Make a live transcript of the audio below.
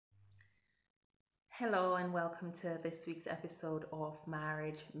Hello and welcome to this week's episode of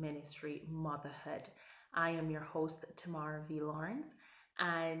Marriage, Ministry, Motherhood. I am your host, Tamara V. Lawrence,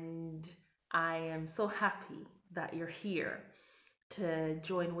 and I am so happy that you're here to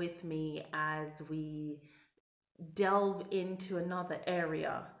join with me as we delve into another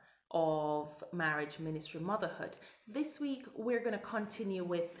area of marriage, ministry, motherhood. This week, we're going to continue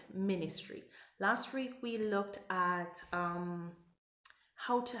with ministry. Last week, we looked at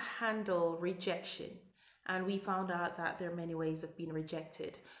how to handle rejection. And we found out that there are many ways of being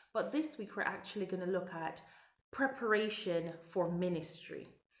rejected. But this week, we're actually going to look at preparation for ministry.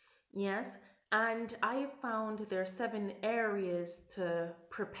 Yes. And I have found there are 7 areas to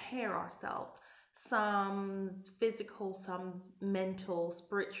prepare ourselves. Some's physical, some's mental,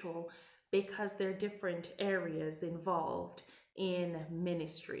 spiritual, because there are different areas involved in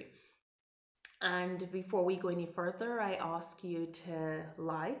ministry. And before we go any further, I ask you to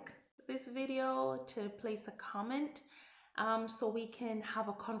like this video, to place a comment so we can have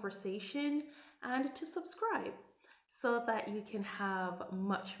a conversation, and to subscribe so that you can have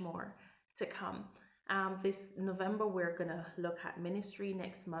much more to come. This November, we're going to look at ministry.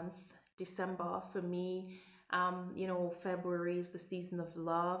 Next month, December, for me, February is the season of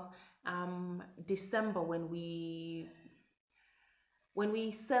love. December, when we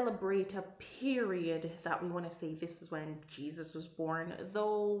celebrate a period that we want to say this is when Jesus was born,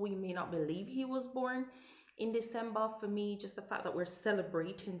 though we may not believe he was born in December, for me, just the fact that we're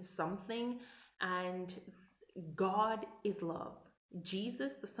celebrating something, and God is love.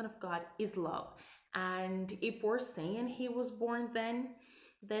 Jesus, the Son of God, is love. And if we're saying he was born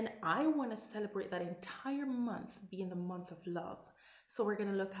then I want to celebrate that entire month being the month of love. So we're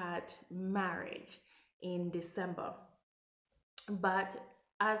going to look at marriage in December. But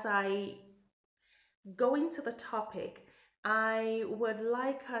as I go into the topic, I would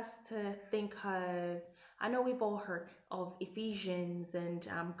like us to think of, I know we've all heard of Ephesians and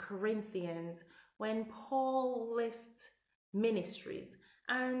Corinthians, when Paul lists ministries.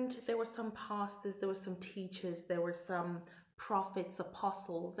 And there were some pastors, there were some teachers, there were some prophets,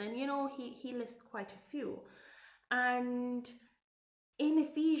 apostles, and he lists quite a few. And in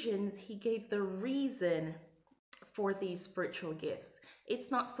Ephesians, he gave the reason for these spiritual gifts.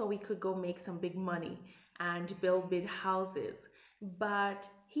 It's not so we could go make some big money and build big houses, but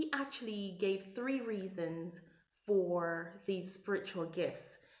he actually gave 3 reasons for these spiritual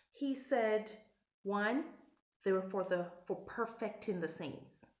gifts. He said, 1, they were for perfecting the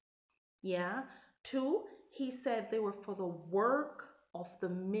saints. Yeah. 2, he said they were for the work of the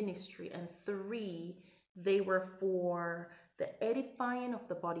ministry, and 3, they were for the edifying of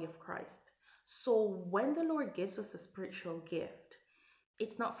the body of Christ. So when the Lord gives us a spiritual gift,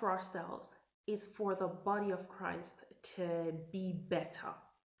 it's not for ourselves, it's for the body of Christ to be better.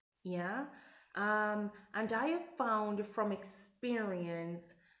 Yeah. And I have found from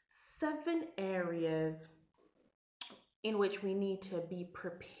experience 7 areas in which we need to be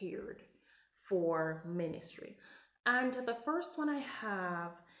prepared for ministry. And the first one I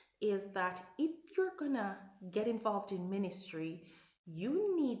have is that if you're gonna get involved in ministry,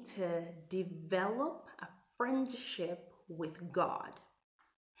 you need to develop a friendship with God.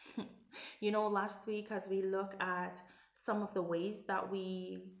 Last week, as we look at some of the ways that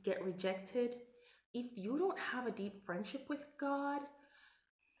we get rejected, if you don't have a deep friendship with God,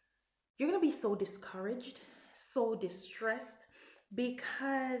 you're going to be so discouraged, so distressed,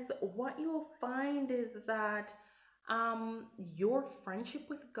 because what you'll find is that your friendship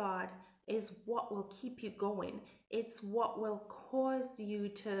with God is what will keep you going. It's what will cause you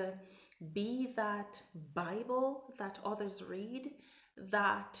to be that Bible that others read,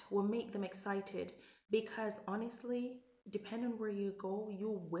 that will make them excited. Because honestly, depending on where you go,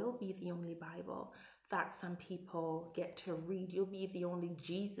 you will be the only Bible that some people get to read. You'll be the only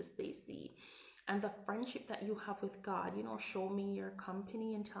Jesus they see. And the friendship that you have with God, show me your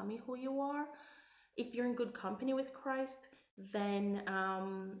company and tell me who you are. If you're in good company with Christ, then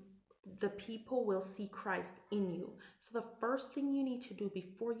the people will see Christ in you. So the first thing you need to do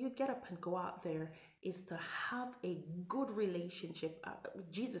before you get up and go out there is to have a good relationship.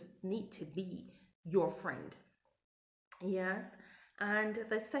 Jesus needs to be your friend. Yes. And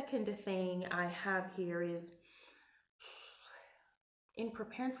the second thing I have here is, in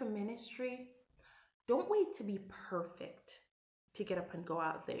preparing for ministry, don't wait to be perfect to get up and go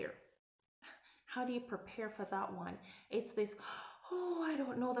out there. How do you prepare for that one? It's this, I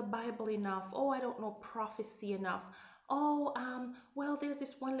don't know the Bible enough. I don't know prophecy enough. Well, there's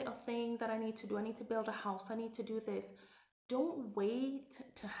this one little thing that I need to do. I need to build a house. I need to do this. Don't wait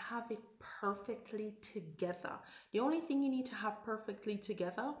to have it perfectly together. The only thing you need to have perfectly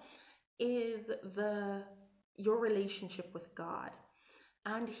together is the your relationship with God,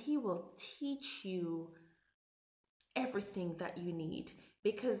 and he will teach you everything that you need,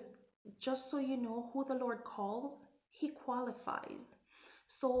 because just so you know, who the Lord calls, he qualifies.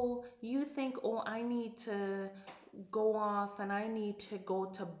 So you think, oh, I need to go off and I need to go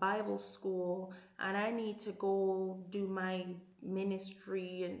to Bible school and I need to go do my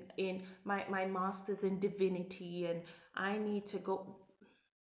ministry and in my master's in divinity, and I need to go.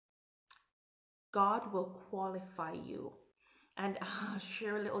 God will qualify you. And I'll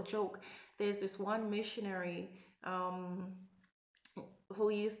share a little joke. There's this one missionary um, who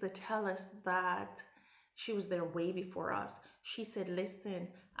used to tell us that she was there way before us. She said, listen,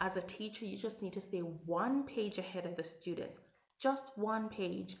 as a teacher, you just need to stay one page ahead of the students. Just one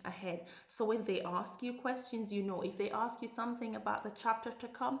page ahead. So when they ask you questions, you know, if they ask you something about the chapter to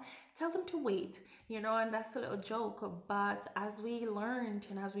come, tell them to wait, and that's a little joke. But as we learned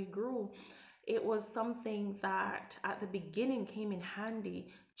and as we grew, it was something that at the beginning came in handy,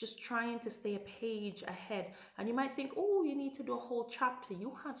 just trying to stay a page ahead. And you might think, oh, you need to do a whole chapter.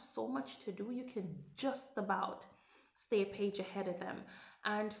 You have so much to do, you can just about stay a page ahead of them.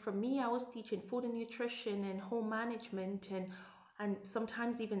 And for me, I was teaching food and nutrition and home management and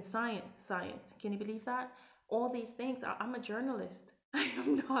sometimes even science. Can you believe that? All these things. I'm a journalist. I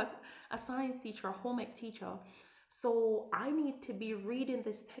am not a science teacher, a home ec teacher. So I need to be reading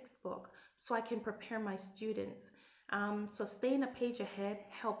this textbook so I can prepare my students. So staying a page ahead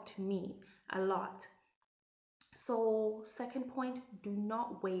helped me a lot. So, second point, do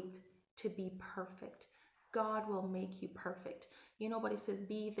not wait to be perfect. God will make you perfect. But it says,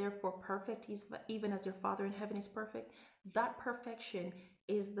 be therefore perfect, even as your Father in heaven is perfect. That perfection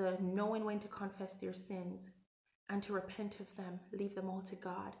is the knowing when to confess your sins and to repent of them, leave them all to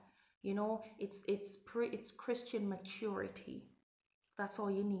God. It's Christian maturity. That's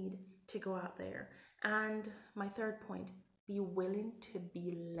all you need to go out there. And my third point, be willing to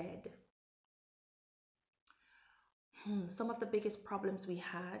be led. Some of the biggest problems we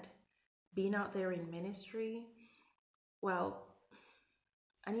had being out there in ministry, well,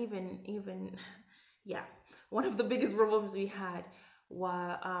 and even yeah, one of the biggest problems we had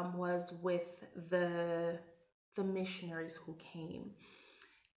was with the missionaries who came.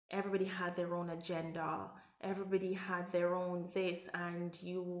 Everybody had their own agenda. Everybody had their own this, and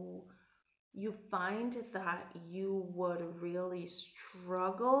you find that you would really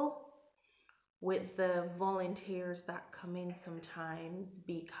struggle with the volunteers that come in sometimes,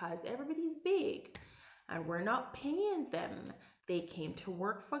 because everybody's big and we're not paying them. They came to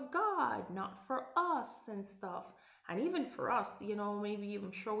work for God, not for us and stuff. And even for us, maybe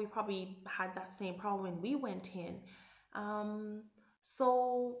I'm sure we probably had that same problem when we went in.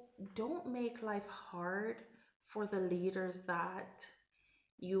 So don't make life hard for the leaders that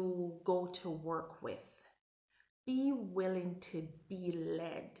you go to work with. Be willing to be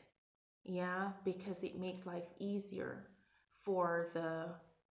led. Yeah, because it makes life easier for the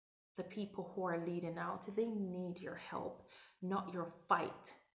people who are leading out. They need your help, not your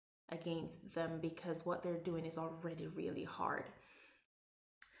fight against them, because what they're doing is already really hard.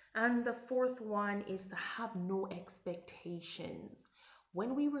 And the fourth one is to have no expectations.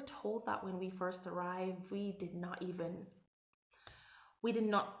 When we were told that when we first arrived, we did not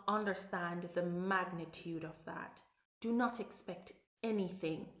understand the magnitude of that. Do not expect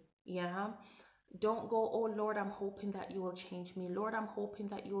anything. Yeah. Don't go, oh Lord, I'm hoping that you will change me. Lord, I'm hoping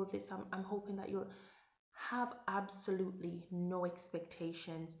that you will this. I'm hoping that you'll have absolutely no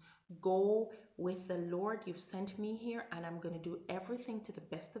expectations. Go with the Lord. You've sent me here, and I'm going to do everything to the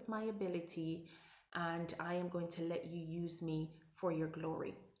best of my ability, and I am going to let you use me for your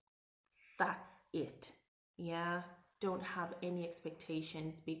glory. That's it. Yeah. Don't have any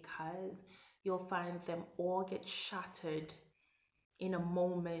expectations, because you'll find them all get shattered in a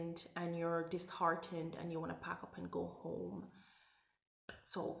moment, and you're disheartened and you want to pack up and go home.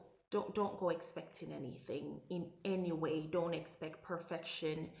 So don't go expecting anything in any way. Don't expect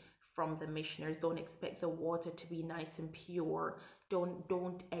perfection from the missionaries. Don't expect the water to be nice and pure.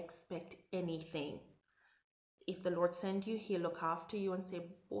 Don't expect anything. If the Lord send you, he'll look after you and say,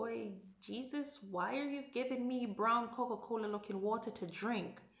 boy, Jesus, why are you giving me brown Coca-Cola looking water to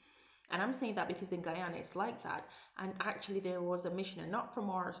drink? And I'm saying that because in Guyana it's like that. And actually there was a missionary, not from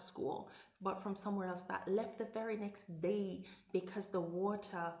our school, but from somewhere else, that left the very next day because the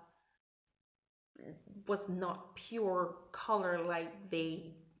water was not pure color like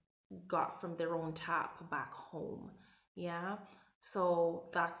they got from their own tap back home. Yeah. So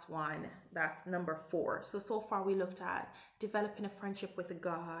that's one. That's number 4. So far we looked at developing a friendship with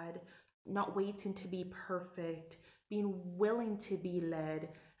God, not waiting to be perfect, being willing to be led,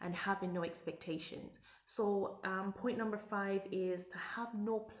 and having no expectations. So, point number 5 is to have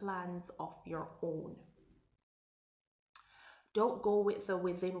no plans of your own. Don't go with the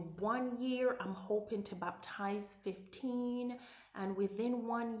within 1 year, I'm hoping to baptize 15. And within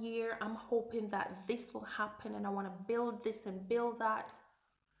 1 year, I'm hoping that this will happen and I want to build this and build that.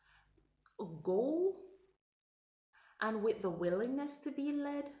 Go and with the willingness to be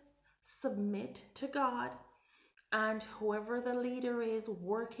led, submit to God, and whoever the leader is,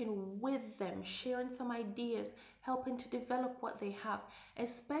 working with them, sharing some ideas, helping to develop what they have,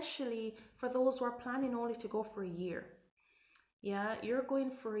 especially for those who are planning only to go for a year. Yeah, you're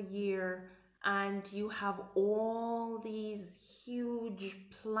going for a year and you have all these huge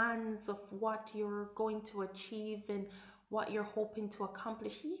plans of what you're going to achieve and what you're hoping to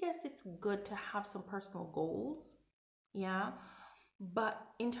accomplish. Yes, it's good to have some personal goals. Yeah. But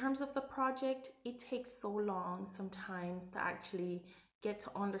in terms of the project, it takes so long sometimes to actually get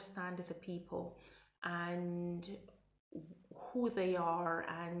to understand the people and who they are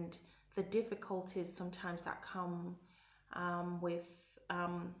and the difficulties sometimes that come with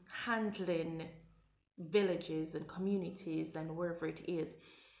handling villages and communities and wherever it is.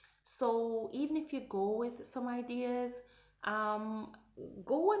 So even if you go with some ideas, um,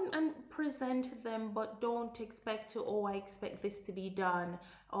 go and present them, but don't expect to, oh, I expect this to be done.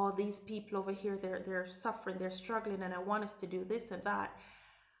 Or these people over here, they're suffering, they're struggling, and I want us to do this and that.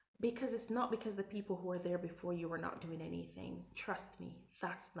 Because it's not because the people who are there before you are not doing anything. Trust me,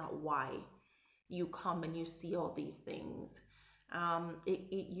 that's not why you come and you see all these things.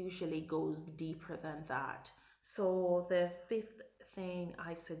 It usually goes deeper than that. So the 5th thing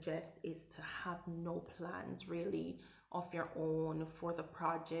I suggest is to have no plans really of your own for the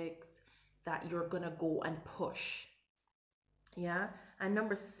projects that you're gonna go and push. Yeah. And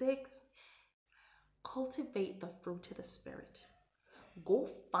number 6, cultivate the fruit of the Spirit. Go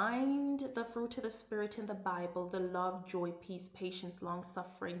find the fruit of the Spirit in the Bible: the love, joy, peace, patience, long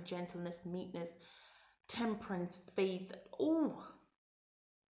suffering, gentleness, meekness, temperance, faith. Oh,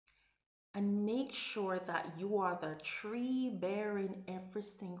 and make sure that you are the tree bearing every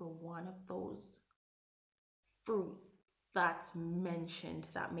single one of those fruits that's mentioned,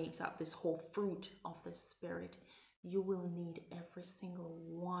 that makes up this whole fruit of the Spirit. You will need every single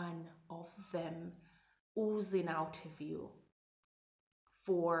one of them oozing out of you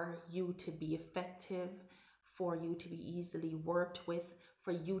for you to be effective, for you to be easily worked with,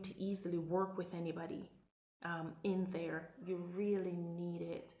 for you to easily work with anybody in there. You really need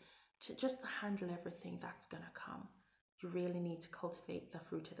it to just handle everything that's going to come. You really need to cultivate the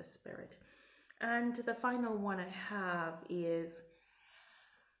fruit of the Spirit. And the final one I have is,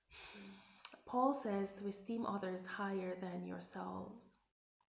 Paul says to esteem others higher than yourselves.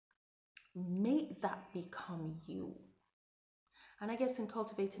 Make that become you. And I guess in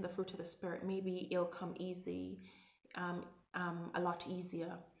cultivating the fruit of the Spirit, maybe it'll come easy, a lot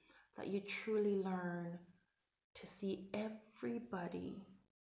easier, that you truly learn to see everybody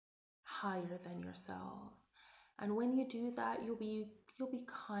higher than yourselves. And when you do that, you'll be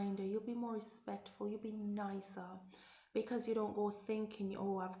kinder, you'll be more respectful, you'll be nicer, because you don't go thinking,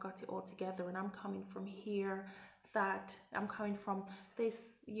 oh, I've got it all together and I'm coming from here, that I'm coming from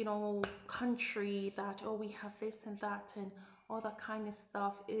this, country, that, oh, we have this and that and all that kind of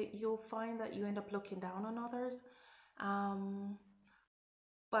stuff. You'll find that you end up looking down on others.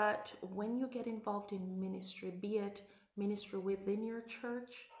 But when you get involved in ministry, be it ministry within your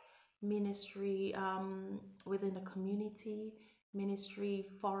church, ministry within a community, ministry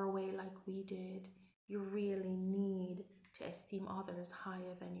far away like we did, you really need to esteem others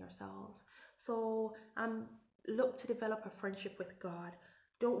higher than yourselves. So look to develop a friendship with God.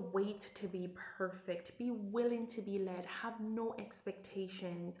 Don't wait to be perfect. Be willing to be led. Have no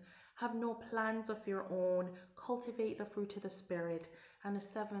expectations. Have no plans of your own. Cultivate the fruit of the Spirit. And the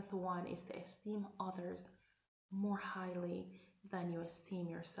 7th one is to esteem others more highly than you esteem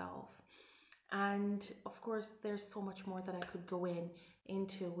yourself. And of course, there's so much more that I could go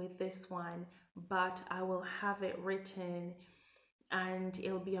into with this one, but I will have it written and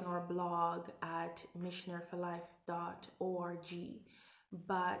it'll be on our blog at missionaryforlife.org.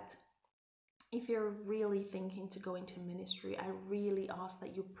 But if you're really thinking to go into ministry, I really ask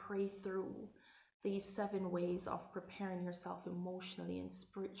that you pray through these 7 ways of preparing yourself emotionally and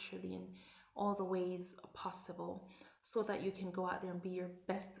spiritually in all the ways possible, so that you can go out there and be your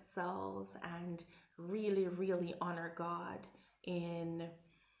best selves and really, really honor God in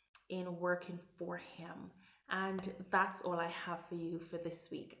working for Him. And that's all I have for you for this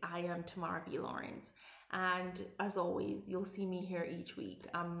week. I am Tamara V. Lawrence. And as always, you'll see me here each week.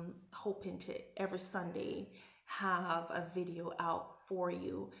 I'm hoping to every Sunday have a video out for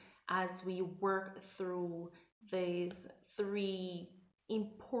you as we work through these three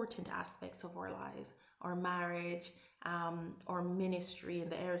important aspects of our lives: our marriage, our ministry,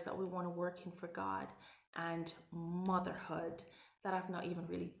 and the areas that we want to work in for God, and motherhood that I've not even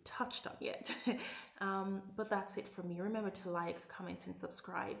really touched on yet. But that's it for me. Remember to like, comment, and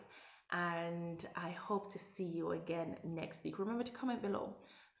subscribe. And I hope to see you again next week. Remember to comment below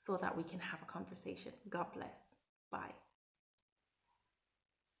so that we can have a conversation. God bless. Bye.